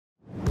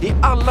I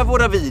alla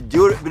våra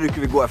videor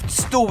brukar vi gå efter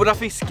stora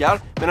fiskar,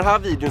 men den här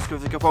videon ska vi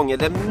försöka fånga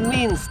den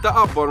minsta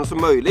abborren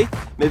som möjligt.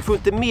 Men vi får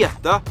inte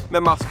meta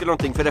med mask eller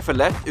någonting för det är för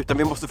lätt, utan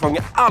vi måste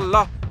fånga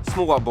alla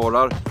små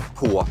abborrar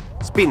på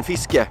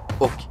spinnfiske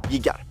och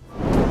jiggar.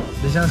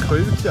 Det känns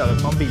sjukt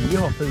där, man vill ju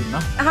ha fina.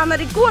 Hanna,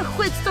 det går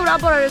skitstora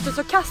abborrar ute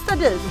så kasta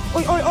dit.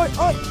 Oj, oj, oj,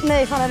 oj.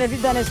 Nej, fan,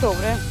 den är stor.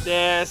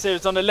 Det ser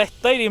ut som det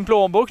lättar i din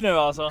plånbok nu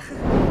alltså.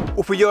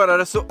 Och för att göra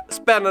det så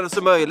spännande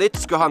som möjligt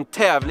ska ha en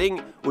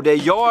tävling. Och det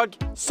är jag,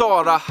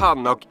 Sara,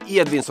 Hanna och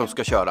Edvin som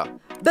ska köra.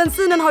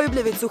 Bensinen har ju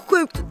blivit så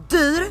sjukt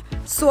dyr,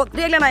 så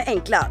reglerna är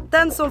enkla.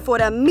 Den som får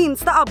den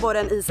minsta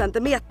abborren i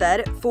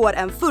centimeter får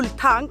en full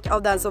tank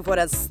av den som får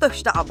den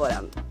största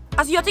abborren.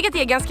 Alltså jag tycker att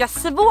det är ganska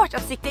svårt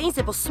att sikta in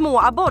sig på små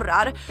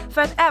abborrar.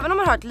 För att även om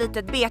man har ett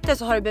litet bete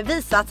så har det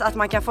bevisats att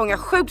man kan fånga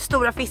sjukt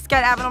stora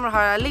fiskar även om man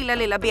har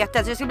lilla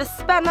betet. Så det ska bli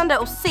spännande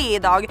att se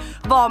idag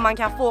vad man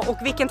kan få och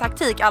vilken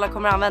taktik alla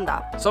kommer att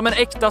använda. Som en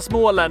äkta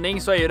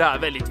smålänning så är ju det här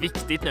väldigt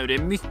viktigt nu. Det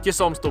är mycket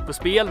som står på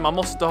spel. Man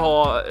måste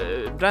ha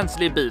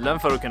bränsle i bilen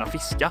för att kunna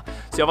fiska.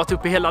 Så jag har varit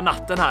uppe hela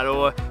natten här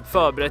och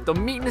förberett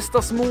de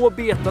minsta små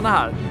betarna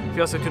här. För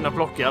jag ska kunna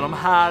plocka de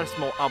här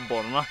små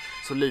abborrarna.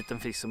 Så liten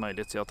fisk som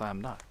möjligt så jag tar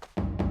hem det här.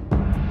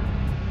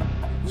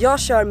 Jag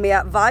kör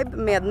med vibe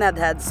med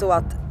Nedhead så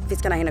att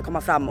fiskarna hinner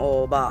komma fram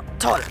och bara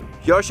ta den.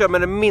 Jag kör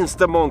med den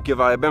minsta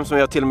monkey-viben som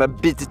jag till och med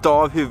bitit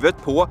av huvudet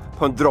på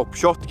en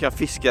dropshot. Kan jag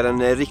fiska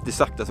den riktigt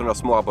sakta så de där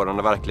små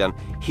abborrarna verkligen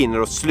hinner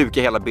att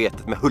sluka hela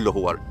betet med hull och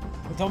hår.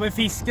 Men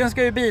fisken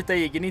ska ju bita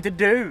jiggen, inte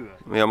du.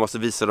 Men jag måste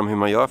visa dem hur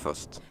man gör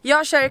först.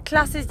 Jag kör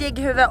klassiskt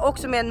jigghuvud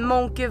också med en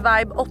monkey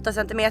vibe 8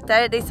 cm.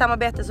 Det är samma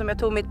bete som jag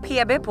tog mitt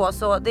PB på,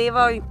 så det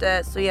var ju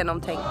inte så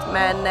genomtänkt.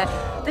 Men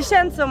det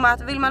känns som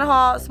att vill man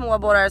ha små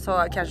abborrar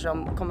så kanske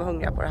de kommer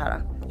hungriga på det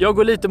här. Jag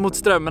går lite mot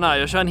strömmen här.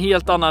 Jag kör en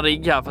helt annan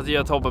rigg här för att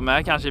jag Tobbe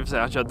med. Kanske i och för sig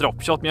han kör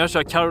dropshot, men jag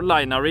kör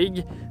Carolina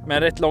rigg med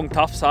en rätt lång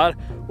tafs här.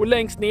 Och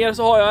längst ner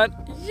så har jag en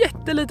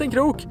jätteliten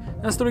krok.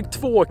 En stor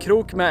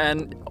 2-krok med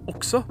en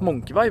också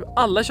monkey vibe.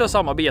 Alla kör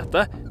samma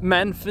bete,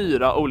 men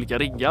 4 olika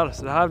riggar.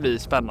 Så det här blir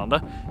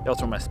spännande. Jag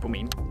tror mest på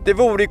min. Det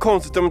vore ju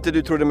konstigt om inte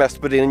du trodde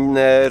mest på din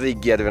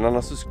rigg, Edvin.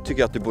 Annars så tycker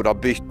jag att du borde ha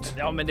bytt.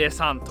 Ja, men det är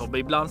sant Tobbe.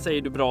 Ibland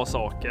säger du bra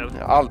saker.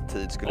 Ja,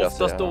 alltid skulle jag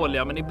säga. Oftast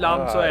dåliga, men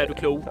ibland så är du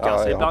klok.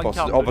 Alltså, ibland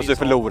hoppas du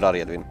förlorar,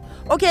 Edvin.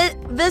 Okej,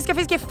 vi ska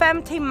fiska i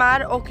 5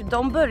 timmar och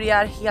de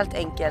börjar helt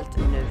enkelt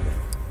nu.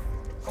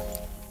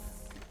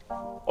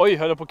 Oj,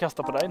 höll jag på att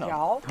kasta på dig nu?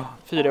 Ja.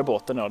 4 i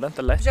båten nu, det är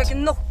inte lätt. Försöker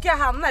knocka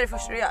Hanna det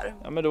första du gör.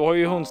 Ja, men då har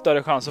ju hon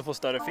större chans att få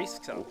större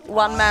fisk sen.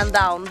 One man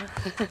down.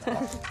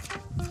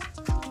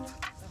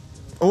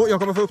 Jag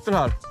kommer få upp den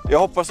här. Jag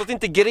hoppas att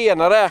inte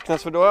grenar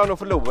räknas för då har jag nog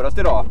förlorat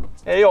idag.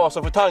 Det är jag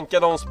som får tanka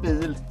någons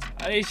bil.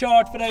 Det är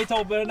kört för dig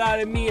Tobbe, den där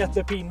är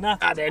meterpinna.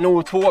 Ja, det är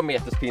nog 2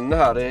 meters pinne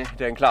här i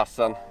den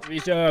klassen. Vi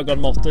kör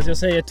ögonmåttet, jag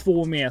säger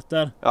 2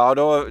 meter. Ja,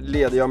 då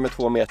leder jag med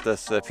 2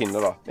 meters pinne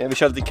då. Vi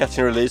kör lite catch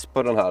and release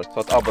på den här så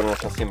att abborrarna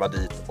kan simma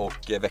dit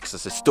och växa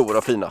sig stora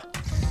och fina.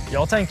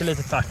 Jag tänker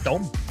lite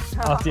tvärtom.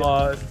 Att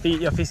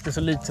jag fiskar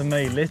så lite som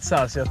möjligt så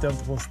att jag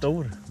inte får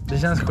stor. Det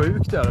känns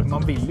sjukt där,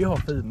 man vill ju ha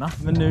fina.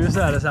 Men nu så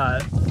är det så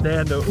här, det är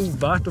ändå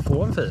ovärt att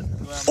få en fin.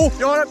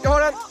 Jag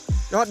har den!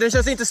 Ja, den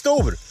känns inte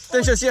stor.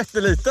 Den känns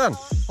jätteliten.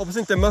 Hoppas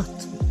inte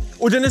mött.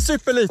 Och den är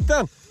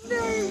superliten.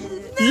 Nej!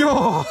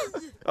 Ja!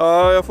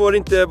 Ja, jag får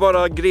inte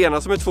bara grenar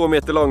som är 2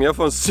 meter långa. Jag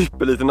får en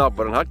superliten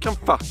abborre. Den här kan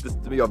faktiskt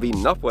jag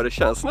vinna på. Det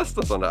känns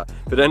nästan som det.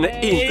 För den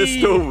är inte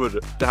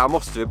stor. Det här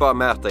måste vi bara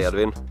mäta,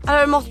 Edvin.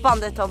 Här är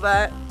måttbandet,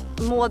 Tobbe.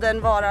 Må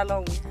den vara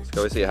lång.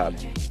 Ska vi se här.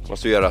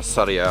 Måste vi göra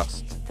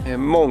seriöst.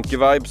 En monkey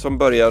vibe som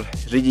börjar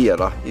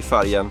regera i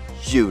färgen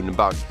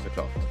Junebug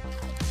såklart.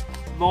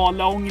 Var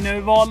lång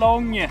nu, var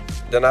lång!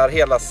 Den är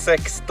hela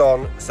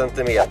 16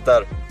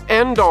 centimeter.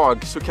 En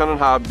dag så kan den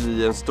här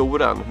bli en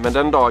stor en. Men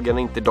den dagen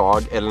är inte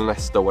idag eller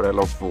nästa år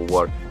eller om 2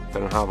 år.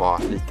 För den här var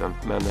liten.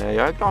 Men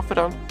jag är glad för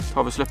den.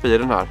 Tar vi släppa i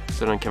den här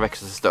så den kan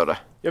växa sig större.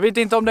 Jag vet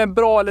inte om det är en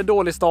bra eller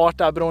dålig start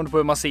där beroende på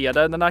hur man ser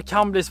det. Den här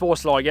kan bli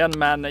svårslagen,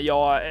 men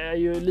jag är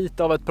ju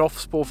lite av ett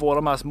proffs på att få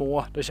de här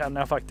små. Det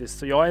känner jag faktiskt.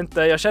 Så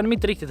jag känner mig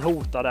inte riktigt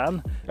hotad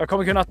än. Jag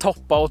kommer kunna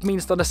toppa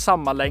åtminstone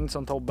samma längd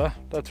som Tobbe.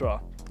 Det tror jag.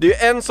 Det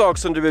är ju en sak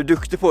som du är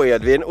duktig på,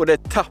 Edvin, och det är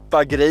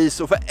tappa gris.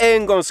 Och för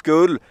en gångs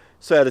skull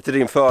så är det till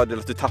din fördel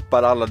att du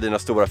tappar alla dina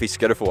stora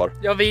fiskar du får.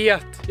 Jag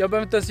vet. Jag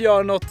behöver inte ens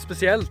göra något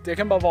speciellt. Jag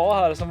kan bara vara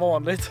här som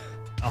vanligt.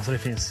 Alltså det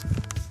finns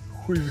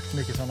sjukt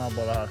mycket sådana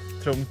abborrar här.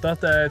 Tror inte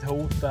att det är ett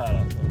hot det här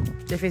alltså.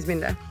 Det finns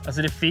mindre.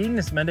 Alltså det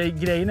finns, men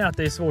grejen är att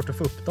det är svårt att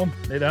få upp dem.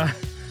 Det är det.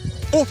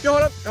 Jag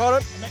har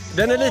den!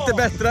 Den är lite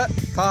bättre.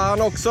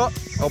 Fan också.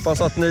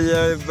 Hoppas att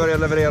ni börjar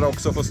leverera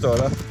också och får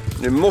större.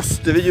 Nu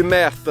måste vi ju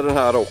mäta den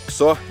här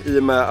också. I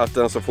och med att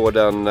den som får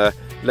den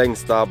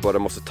längsta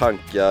abborren måste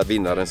tanka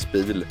vinnarens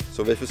bil.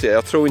 Så vi får se.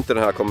 Jag tror inte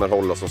den här kommer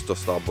hålla som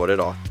största abborre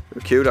idag. Det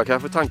är kul, jag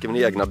kan få tanka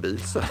min egna bil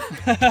så.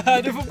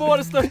 Du får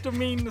både störst och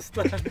minst.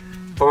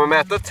 Får man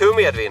mäta tum,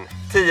 Edvin?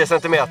 10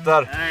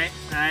 centimeter.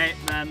 Nej,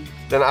 men...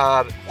 Den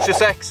är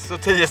 26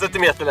 och 10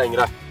 centimeter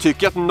längre.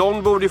 Tycker att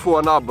någon borde få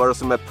en abborre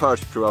som är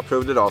PERCH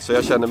Pro-approved idag. Så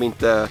jag känner mig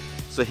inte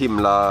så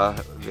himla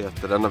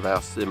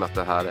nervös i och med att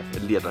det här är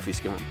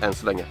ledarfisken än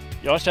så länge.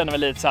 Jag känner mig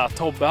lite så här,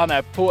 Tobbe han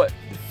är på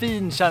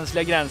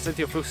finkänsliga gränser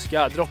till att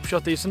fuska.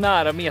 Dropshot är ju så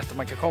nära meter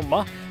man kan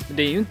komma. Men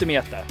det är ju inte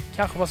meter.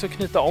 Kanske man ska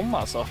knyta om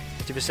alltså.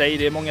 Till för sig,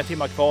 det är många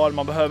timmar kvar.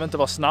 Man behöver inte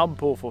vara snabb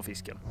på att få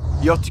fisken.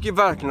 Jag tycker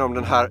verkligen om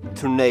den här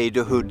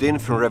Tornado Hoodien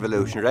från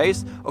Revolution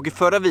Race. Och i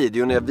förra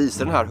videon när jag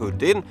visade den här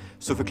hoodien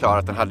så förklarade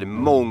att den hade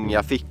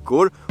många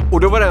fickor.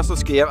 Och då var det en som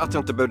skrev att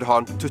jag inte behövde ha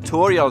en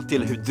tutorial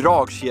till hur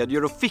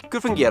dragkedjor och fickor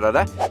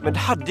fungerade. Men det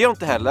hade jag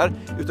inte heller.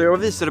 Utan jag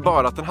visade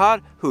bara att den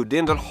här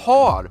hoodien, den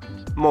har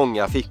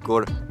många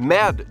fickor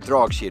med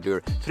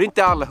dragkedjor. För det är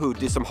inte alla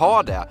hoodies som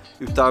har det.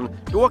 Utan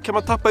då kan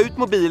man tappa ut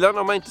mobilen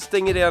om man inte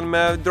stänger igen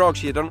med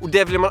dragkedjan. Och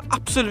det vill man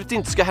absolut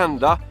inte ska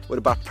hända. Och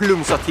det bara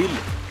plumsar till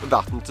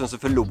vattnet, och så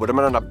förlorar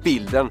man den här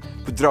bilden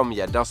på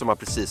drömgäddan som man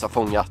precis har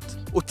fångat.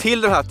 Och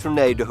till den här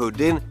Tornado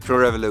Hoodien från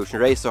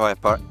Revolution Race så har jag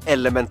ett par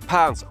Element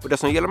Pants. Och det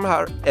som gäller med de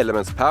här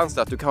Element Pants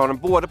är att du kan ha den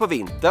både på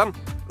vintern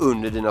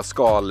under dina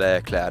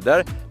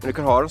skalkläder, men du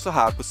kan ha den så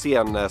här på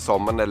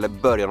sensommaren eller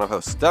början av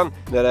hösten.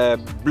 När det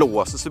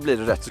blåser så blir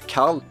det rätt så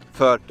kallt,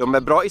 för de är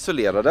bra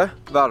isolerade,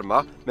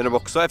 varma, men de är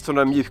också, eftersom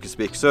de är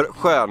mjukisbyxor,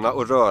 sköna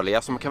och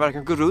rörliga, så man kan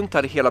verkligen gå runt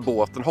här i hela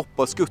båten,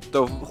 hoppa och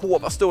skutta och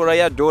hova stora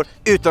gäddor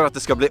utan att det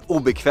ska bli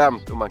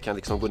obekvämt, och man kan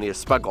liksom gå ner i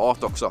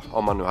spagat också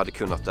om man nu hade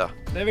kunnat det.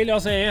 Det vill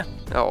jag se.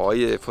 Ja,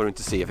 det får du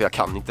inte se, för jag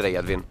kan inte det,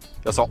 Edvin.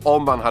 Jag sa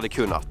om man hade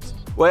kunnat.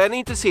 Och är ni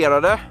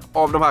intresserade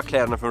av de här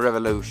kläderna från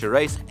Revolution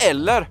Race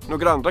eller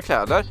några andra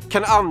kläder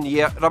kan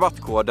ange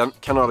rabattkoden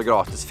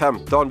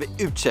kanalgratis15 vid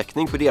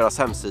utcheckning på deras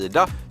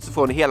hemsida, så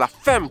får ni hela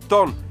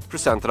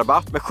 15%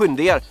 rabatt. Men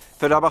skynda er,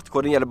 för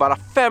rabattkoden gäller bara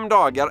 5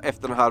 dagar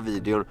efter den här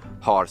videon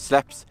har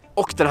släppts.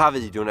 Och den här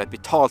videon är ett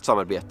betalt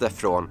samarbete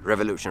från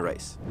Revolution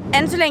Race.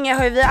 Än så länge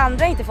har ju vi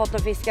andra inte fått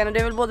någon fisken, och det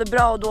är väl både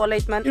bra och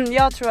dåligt, men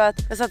jag tror att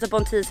jag satte på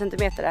en 10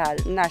 cm här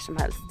när som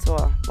helst, så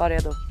var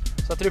redo.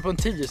 Satte du på en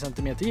 10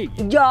 cm jigg?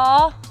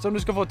 Ja! Som du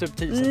ska få typ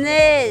 10 cm?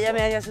 Nej, jag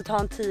menar jag ska ta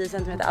en 10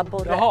 cm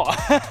abborre. Jaha.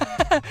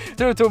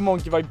 Du tog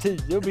Monkey Vibe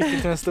 10 och bytte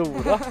till den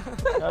stora.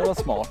 Det var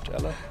smart,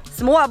 eller?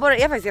 Små abborre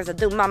är faktiskt ganska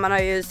dumma, man har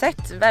ju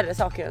sett värre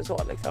saker än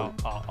så liksom.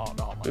 Ja,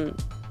 det har man.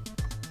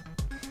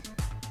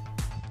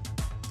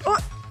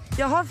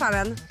 Jag har fan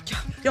en.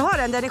 Jag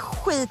har den är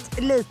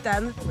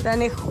skitliten.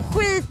 Den är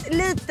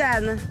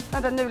skitliten.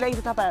 Vänta, nu vill jag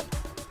inte tappa den.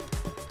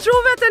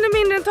 Tror vi att den är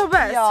mindre än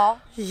Tobbes? Ja.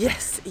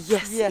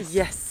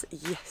 Yes.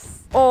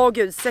 Åh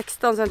gud,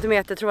 16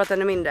 cm, tror att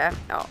den är mindre.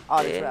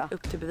 Ja, det är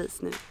upp till bevis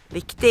nu.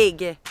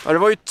 Viktig. Ja, det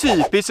var ju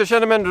typiskt. Jag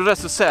känner mig ändå rätt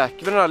så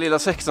säker med den här lilla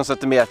 16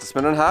 cm.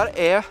 Men den här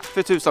är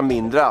för tusan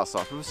mindre alltså.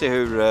 Vi får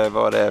se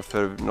vad det är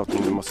för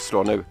någonting du måste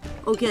slå nu.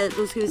 Okej,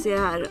 då ska vi se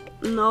här.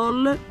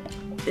 0. Är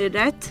det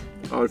rätt?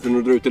 Ja, du får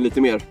nog dra ut det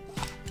lite mer.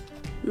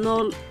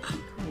 0.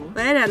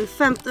 Vad är den?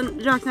 15,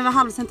 räknar vi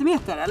halv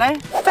centimeter eller?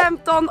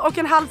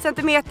 15,5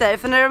 centimeter,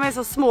 för när de är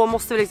så små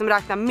måste vi liksom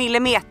räkna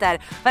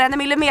millimeter. Varenda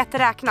millimeter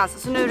räknas,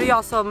 så nu är det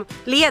jag som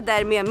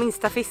leder med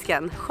minsta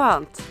fisken.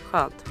 Skönt.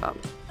 Ja,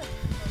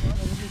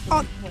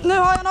 nu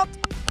har jag något.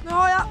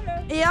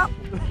 Ja.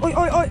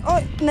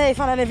 Oj. Nej,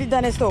 fan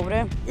den är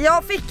stor.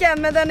 Jag fick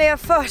en, men den är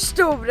för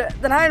stor.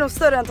 Den här är nog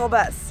större än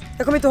Tobbes.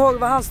 Jag kommer inte ihåg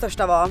vad hans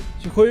största var.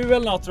 27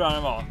 eller något tror jag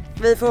den var.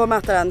 Vi får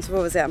mäta den så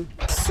får vi se.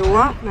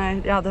 Så,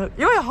 nej,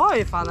 jag har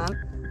ju fan en.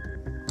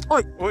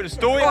 Oj, det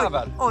står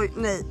jävel. Oj,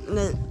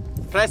 nej.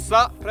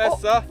 Pressa.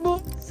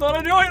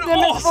 Så du har ju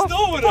en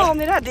stor.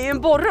 Fan är det här? Det är ju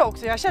en borre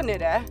också, jag känner ju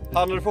det.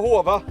 Han du får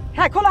hova.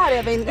 Här, kolla här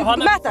Evin.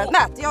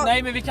 Mät.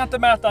 Nej, men vi kan inte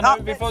mäta nu. Ja,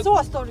 vi får...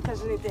 Så stor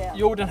kanske det inte är.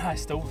 Jo, den här är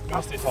stor. Du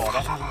måste ju ta den.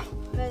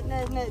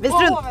 Nej.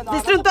 Vi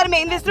struntar i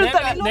min.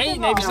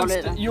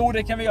 Nej, jo,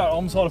 det kan vi göra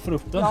om Sara får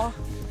upp den. Ja.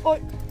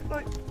 Oj.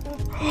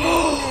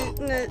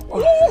 Nej.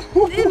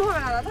 Det är nog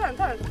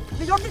den.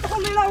 Men jag kan inte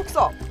hålla den här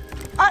också.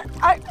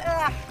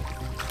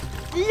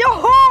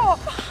 Jaha!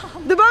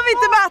 Du behöver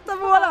inte mäta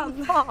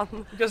våran.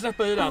 Fan. Du kan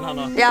släppa i den,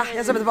 Hanna. Ja,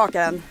 jag släpper tillbaka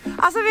den.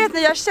 Alltså vet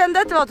ni, jag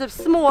kände att det var typ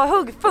små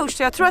hugg först,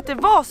 så jag tror att det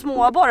var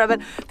små abborrar,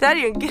 men det här är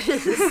ju en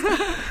gris.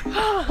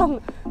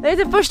 Det är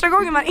typ första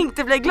gången man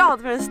inte blir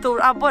glad för en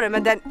stor abborre,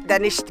 men den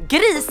är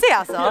grisig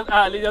alltså. Helt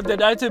ärligt, det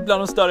där är typ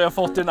bland de större jag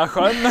fått i den här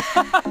sjön.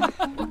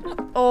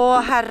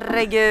 Åh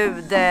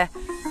herregud.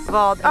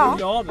 Vad?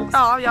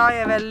 Ja, jag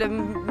är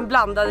väl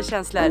blandade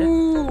känslor.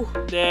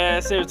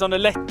 Det ser ut som det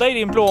lättar i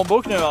din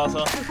plånbok nu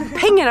alltså.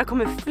 Pengarna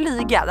kommer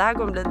flyga. Det här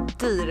kommer bli en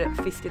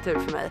dyr fisketur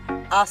för mig.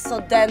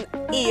 Alltså den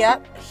är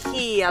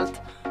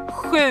helt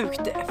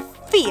sjukt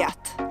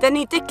fet. Den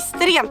är inte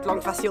extremt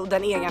lång, fast jo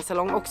den är ganska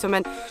lång också,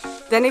 men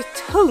den är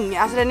tung,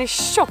 alltså den är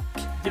tjock.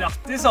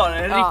 Grattis Sara,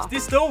 den är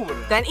riktigt stor.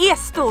 Den är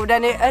stor,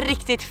 den är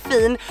riktigt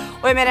fin.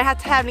 Och jag menar, den här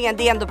tävlingen,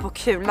 det är ändå på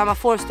kul. När man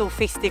får en stor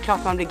fisk, det är klart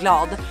man blir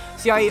glad.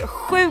 Så jag är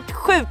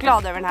sjukt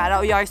glad över den här.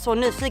 Och jag är så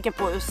nyfiken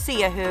på att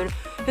se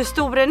hur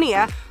stor den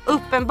är.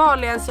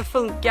 Uppenbarligen så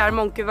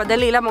funkar den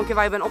lilla Monkey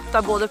Viben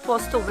 8 både på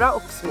stora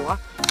och små.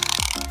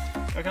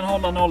 Jag kan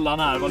hålla nollan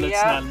här, var lite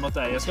snäll mot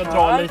dig. Jag ska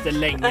dra lite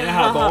längre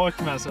här bak,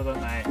 men så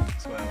nej,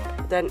 så är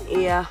det. Den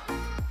är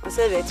Vad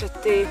säger vi?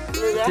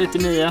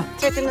 39.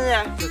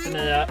 39.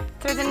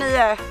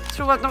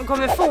 Tror att de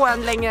kommer få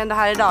en längre än det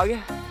här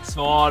idag.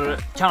 Svar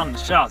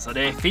kanske, alltså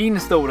det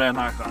finns stora i den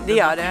här sjön. Det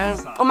gör det.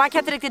 Och man kan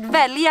inte riktigt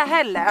välja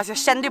heller. Alltså jag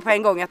kände ju på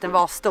en gång att den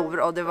var stor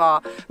och det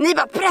var... Ni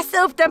bara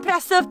pressa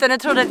upp den.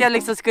 Jag trodde att jag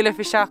liksom skulle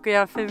försöka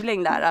göra en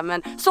fuling där.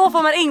 Men så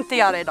får man inte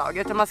göra idag,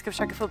 utan man ska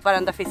försöka få upp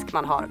varenda fisk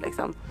man har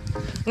liksom.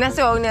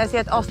 Nästa gång när jag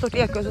ser ett asstort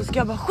eko så ska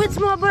jag bara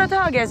skitsmå abborrar till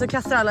höger, så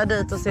kastar alla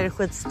dit och ser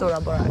skitstora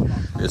abborrar.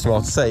 Det är smart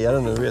att säga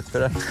det nu, vet vi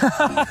det.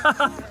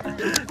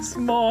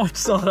 Smart,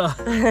 Sara.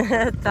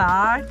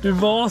 Tack. Du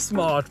var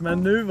smart,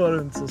 men nu var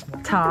du inte så smart.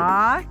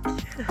 Tack.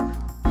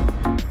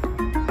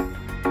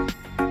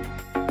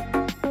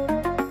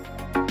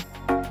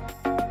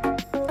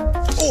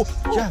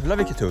 Jävlar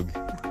vilket hugg.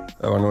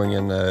 Det var nog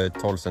ingen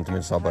 12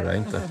 cm abborre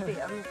inte.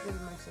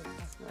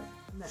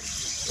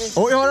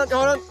 Jag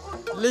har den.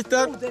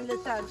 Liten.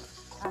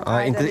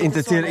 Nej,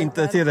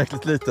 inte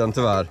tillräckligt liten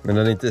tyvärr. Men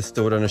den är inte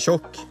stor, den är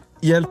tjock.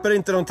 Hjälper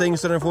inte någonting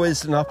så den får i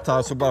snabbt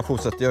här, så bara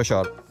fortsätter jag och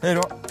kör. Hej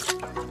då.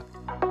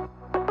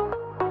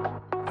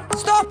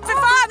 Stopp, för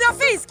fan, jag har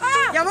fisk!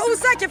 Jag var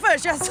osäker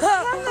först, jag sa...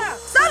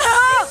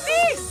 Sanna!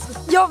 Fisk!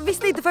 Jag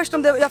visste inte först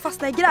om jag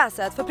fastnade i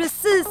gräset. För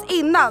precis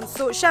innan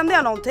så kände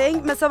jag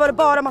någonting, men så var det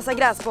bara massa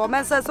gräs på.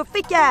 Men sen så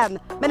fick jag en.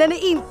 Men den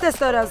är inte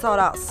större än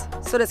Saras.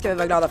 Så det ska vi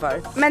vara glada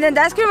för. Men den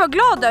där ska du vara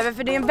glad över,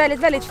 för det är en väldigt,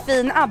 väldigt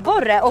fin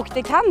abborre. Och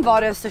det kan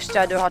vara den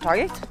största du har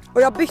tagit.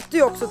 Och jag bytte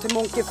ju också till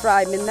Monkey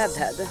Fry med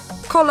Nedhead.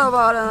 Kolla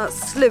vad den har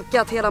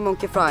slukat hela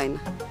Monkey Fryn.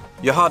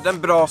 Jag hade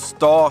en bra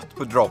start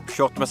på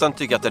dropshot, men sen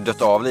tycker jag att det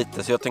dött av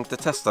lite. Så jag tänkte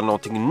testa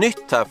någonting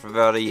nytt här för att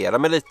variera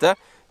mig lite.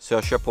 Så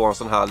jag kör på en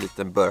sån här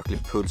liten Berkeley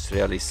Pulse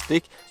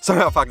Realistic, som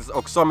jag faktiskt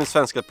också har min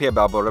svenska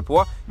PB-abborre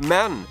på.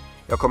 Men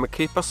jag kommer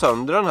klippa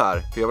sönder den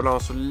här, för jag vill ha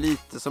den så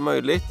lite som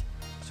möjligt.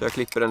 Så jag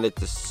klipper den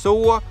lite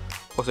så,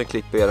 och sen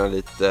klipper jag den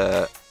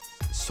lite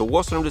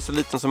så den blir så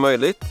liten som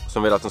möjligt.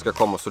 Som vill att den ska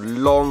komma så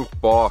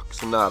långt bak,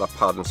 så nära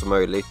paddeln som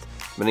möjligt.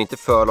 Men inte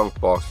för långt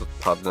bak så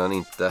att paddeln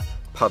inte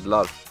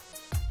paddlar.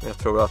 Men jag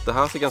tror att det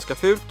här ser ganska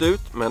fult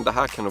ut, men det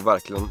här kan nog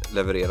verkligen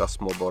leverera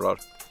små borrar.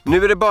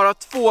 Nu är det bara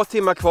 2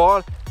 timmar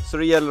kvar, så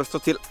det gäller att stå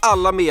till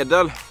alla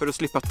medel för att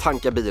slippa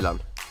tanka bilen.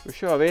 Nu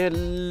kör vi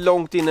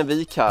långt in en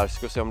vik här,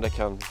 ska se om det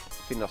kan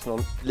finnas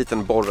någon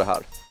liten borre här.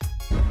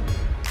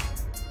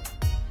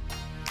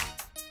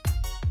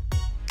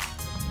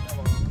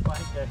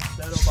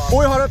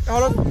 Oj, jag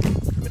har den!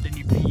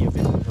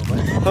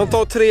 Han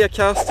tar 3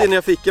 kast innan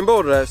jag fick en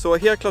borre, så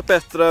helt klart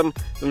bättre än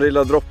den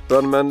lilla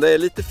droppen, men det är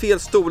lite fel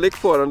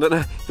storlek på den.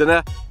 Den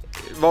är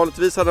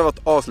vanligtvis hade den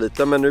varit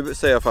asliten, men nu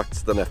säger jag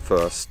faktiskt att den är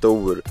för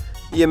stor.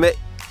 Ge mig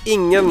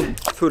ingen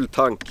full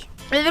tank.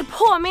 Vi vill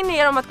påminna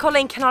er om att kolla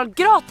in kanal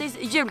gratis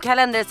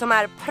julkalender som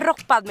är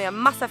proppad med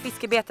massa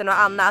fiskebeten och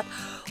annat.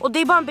 Och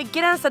det är bara en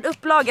begränsad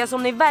upplaga, så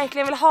om ni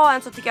verkligen vill ha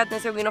en så tycker jag att ni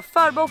ska gå in och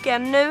förboka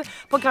en nu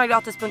på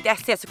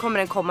kanalgratis.se, så kommer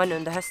den komma nu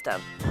under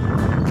hösten.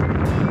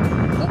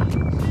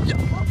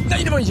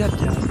 Nej, det var en gädda.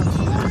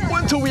 Och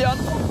en tog igen.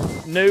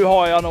 Nu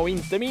har jag nog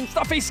inte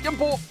minsta fisken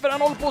på, för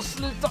den håller på att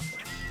sluta.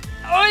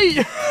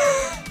 Oj!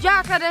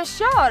 Jäklar, den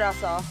kör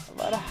alltså.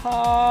 Vad är det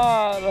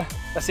här?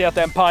 Jag ser att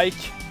det är en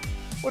pike.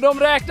 Och de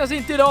räknas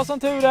inte idag som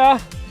tur är.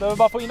 Behöver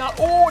bara få in all...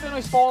 den har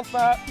ju spalt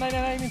med.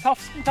 Nej, min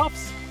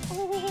tafs.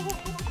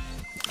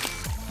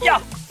 Ja!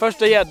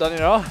 Första gäddan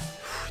idag.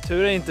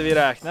 Tur är inte vi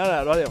räknar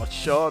där, då hade jag varit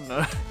körd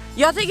nu.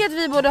 Jag tycker att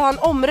vi borde ha en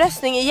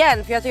omröstning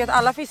igen, för jag tycker att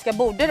alla fiskar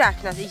borde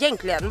räknas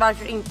egentligen.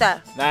 Varför inte?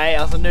 Nej,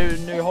 alltså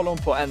nu håller hon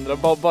på att ändra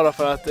bara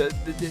för att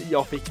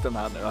jag fick den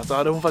här nu. Alltså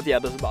hade hon fått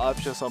gädda så bara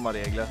kör samma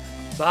regler.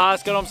 Så här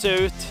ska de se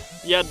ut,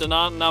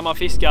 gäddorna, när man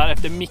fiskar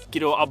efter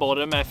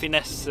mikroabborre med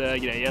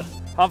finessgrejer.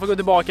 Han får gå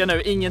tillbaka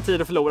nu, ingen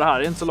tid att förlora här,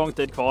 det är inte så lång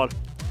tid kvar.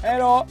 Hej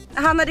då!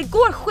 Hanna, det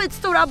går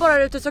skitstora abborrar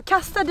ute, så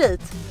kasta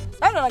dit.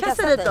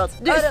 Kasta ditåt.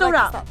 Du är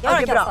stora.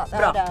 Okej,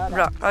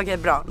 bra. Okej,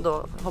 bra.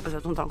 Då hoppas jag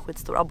att hon tar en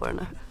skitstor abborre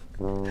nu.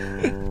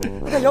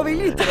 Jag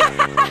vill inte det.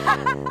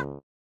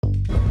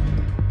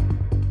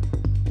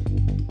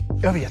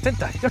 Jag vet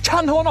inte. Jag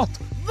kan ha något.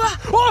 Va?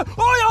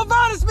 Jag har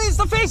världens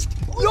minsta fisk!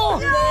 Ja!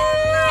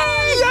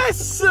 Nej!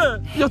 Yes!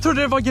 Jag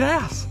trodde det var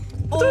gräs.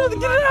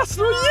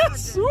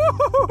 Yes!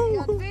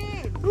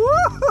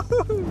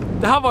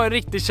 Det här var en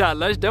riktig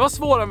challenge. Det var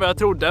svårare än vad jag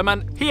trodde,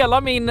 men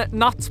hela min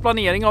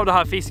nattsplanering av det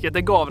här fisket,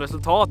 det gav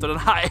resultat, och den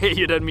här är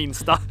ju den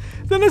minsta.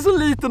 Den är så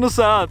liten och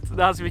söt.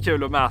 Det här ska bli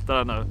kul att mäta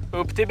den nu.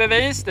 Upp till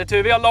bevis. Det är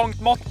tur vi har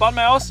långt måttband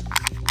med oss.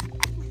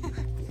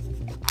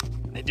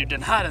 Nej du,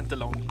 den här är inte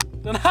lång.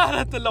 Den här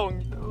är inte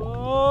lång.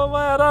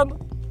 Vad är den?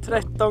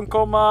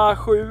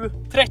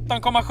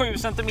 13,7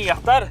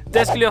 centimeter.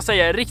 Det skulle jag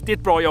säga är riktigt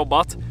bra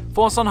jobbat.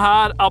 Få en sån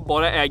här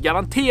abborre är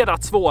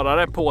garanterat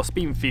svårare på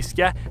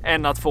spinnfiske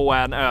än att få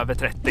en över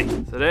 30.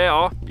 Så det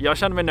är, jag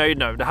känner mig nöjd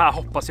nu. Det här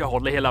hoppas jag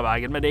håller hela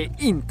vägen, men det är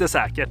inte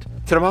säkert.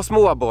 Till de här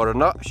små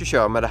abborrarna så kör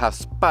jag med det här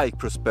Spike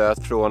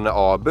Pro-spöet från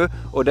Abu.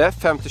 Och det är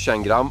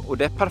 50 gram och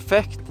det är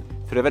perfekt.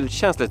 För det är väldigt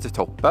känsligt i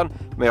toppen.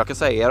 Men jag kan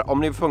säga er, om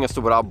ni vill fånga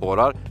stora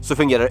abborrar så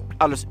fungerar det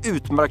alldeles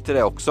utmärkt till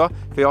det också.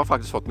 För jag har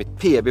faktiskt fått mitt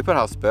PB på det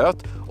här spöet.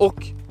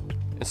 Och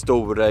en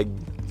stor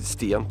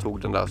sten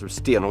tog den där, så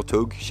stenhårt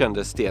hugg,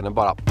 kände stenen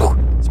bara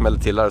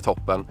smällde till där i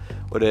toppen.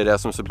 Och det är det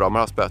som är så bra med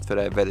det här spöet, för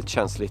det är väldigt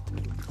känsligt.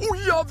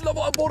 Jävlar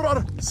vad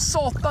abborrar!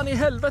 Satan i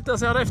helvete,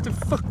 alltså jag hade efter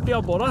 40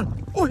 abborrar.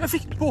 Jag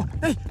fick på!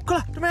 Nej,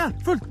 kolla, de är här!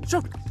 Full,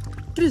 tjock!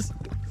 Gris!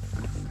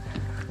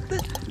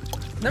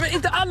 Nej men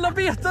inte alla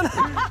beten!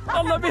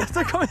 Alla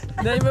beten kommer...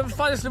 Nej men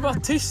fan, jag skulle vara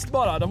tyst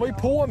bara. De var ju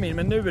på min,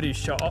 men nu är det ju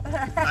kört.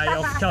 Nej,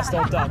 jag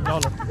kastar åt andra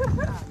hållet.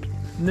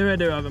 Nu är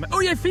det över mig.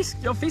 Jag är fisk!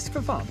 Jag har fisk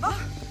för fan.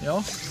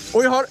 Ja.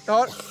 Och jag har...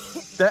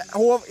 Det,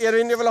 hov,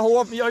 Edvin, jag vill ha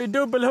hov. Jag har ju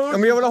dubbelhugg. Ja,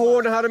 men jag vill ha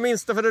hov, den här är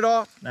minsta för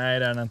idag. Nej,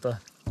 det är den inte.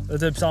 Det är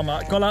typ samma.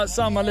 Kolla,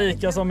 samma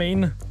lika som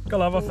min.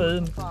 Kolla vad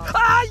fin.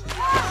 Aj!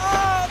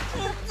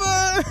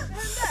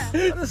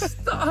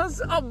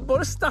 Hans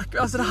abborre stack.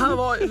 Alltså det här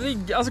var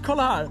rigg. Alltså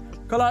kolla här.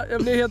 Kolla,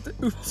 jag blev helt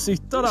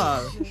uppsittad där.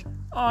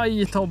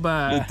 Aj,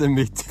 Tobbe. Inte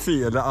mitt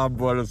fel, det är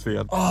abborrens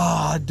fel.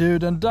 Du,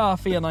 den där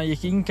fenan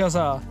gick in, kan jag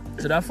säga.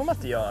 Så där får man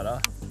inte göra.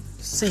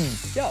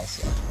 Sinka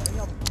alltså.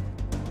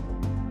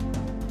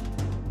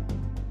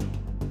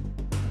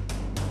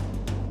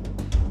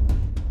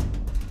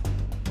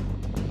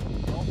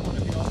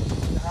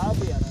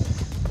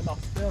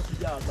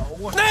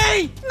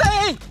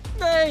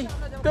 Nej!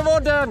 Det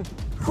var den!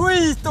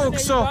 Skit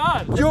också!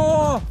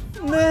 Ja!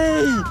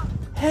 Nej!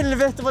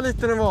 Helvete vad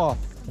liten den var!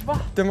 Va?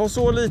 Den var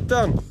så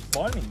liten.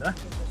 Var den mindre?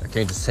 Jag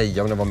kan inte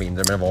säga om den var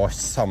mindre, men den var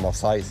samma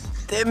size.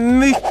 Det är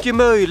mycket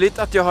möjligt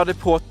att jag hade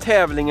på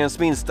tävlingens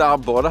minsta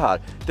abborre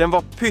här. Den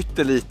var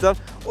pytteliten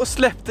och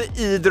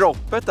släppte i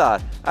droppet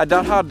där.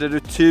 Där hade du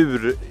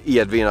tur,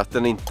 Edvin, att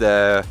den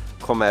inte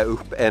kom med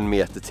upp 1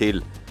 meter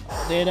till.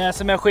 Det är det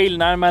som är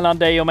skillnaden mellan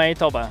dig och mig,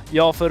 Tobbe.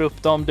 Jag får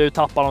upp dem, du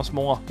tappar de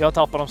små. Jag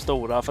tappar de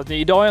stora. För att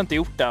idag har jag inte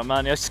gjort det,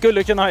 men jag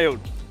skulle kunna ha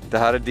gjort. Det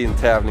här är din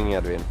tävling,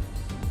 Edvin.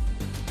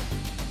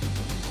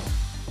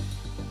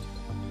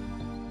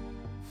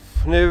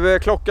 Nu är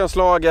klockan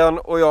slagen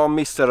och jag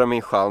missade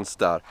min chans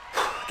där.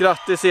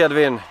 Grattis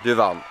Edvin, du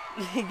vann.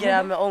 Ligger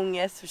här med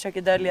ångest,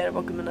 försöker dölja det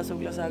bakom mina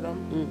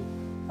solglasögon.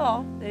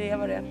 Ja, det är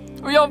vad det är.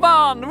 Och jag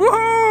vann!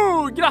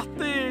 Woho!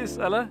 Grattis!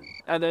 Eller?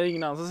 Ja, det är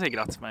ingen annan som säger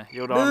grattis med.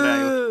 Jo, då har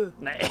det gjort.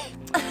 Nej.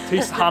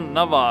 Tyst,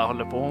 Hanna bara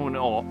håller på. Hon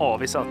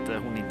avvisar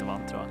att hon inte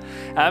vann, tror jag.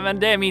 Nej, men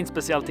det är min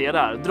specialitet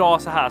där. Dra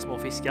så här små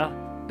fiskar.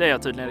 Det är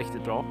jag tydligen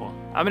riktigt bra på.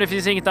 Ja, men det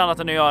finns inget annat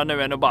än att göra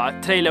nu än att bara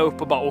traila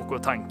upp och bara åka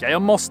och tanka.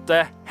 Jag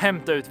måste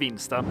hämta ut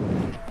vinsten.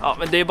 Ja,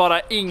 men det är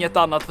bara inget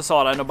annat för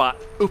Sara än att bara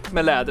upp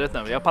med lädret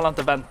nu. Jag pallar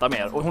inte vänta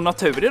mer. Och hon har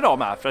tur idag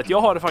med, för att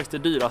jag har det faktiskt det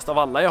dyraste av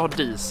alla. Jag har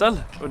diesel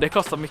och det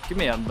kostar mycket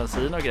mer än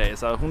bensin och grejer.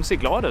 Så hon ser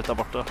glad ut där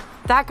borta.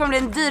 Det här kommer bli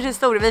en dyr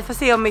historia. Vi får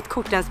se om mitt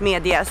kort ens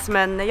medges.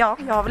 Men ja,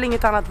 jag har väl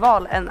inget annat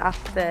val än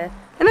att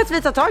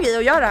vi tar tag i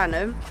och gör det här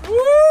nu.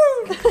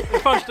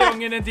 Första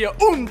gången det inte gör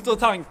ont att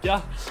tanka.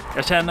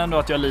 Jag känner ändå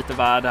att jag är lite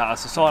värd här.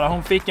 Alltså Sara,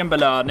 hon fick en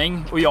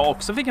belöning och jag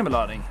också fick en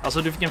belöning.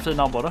 Alltså du fick en fin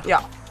abborre.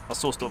 Ja.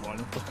 Så stor var den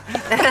inte.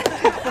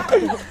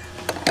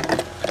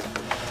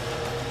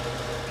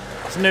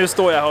 Så nu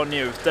står jag här och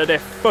njuter. Det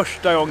är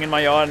första gången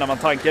man gör när man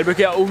tankar. Det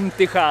brukar göra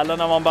ont i själen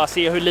när man bara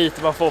ser hur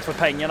lite man får för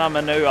pengarna.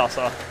 Men nu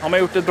alltså, har man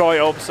gjort ett bra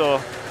jobb så...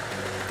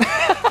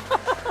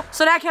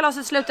 Så det här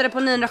kalaset slutade på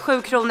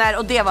 907 kronor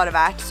och det var det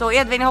värt. Så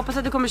Edvin, jag hoppas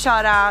att du kommer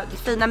köra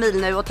fina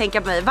mil nu och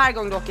tänka på mig varje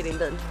gång du åker din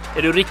bil.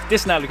 Är du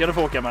riktigt snäll kan du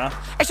få åka med.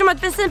 Eftersom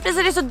att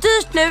bensinpriset är så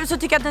dyrt nu så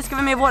tycker jag att ni ska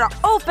vara med i våra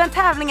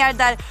open-tävlingar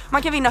där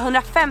man kan vinna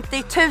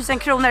 150 000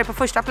 kronor på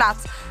första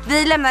plats.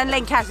 Vi lämnar en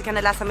länk här så kan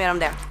ni läsa mer om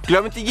det.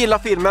 Glöm inte gilla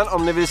filmen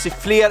om ni vill se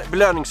fler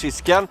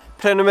belöningsfisken.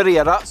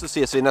 Prenumerera så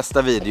ses vi i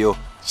nästa video.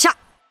 Tja!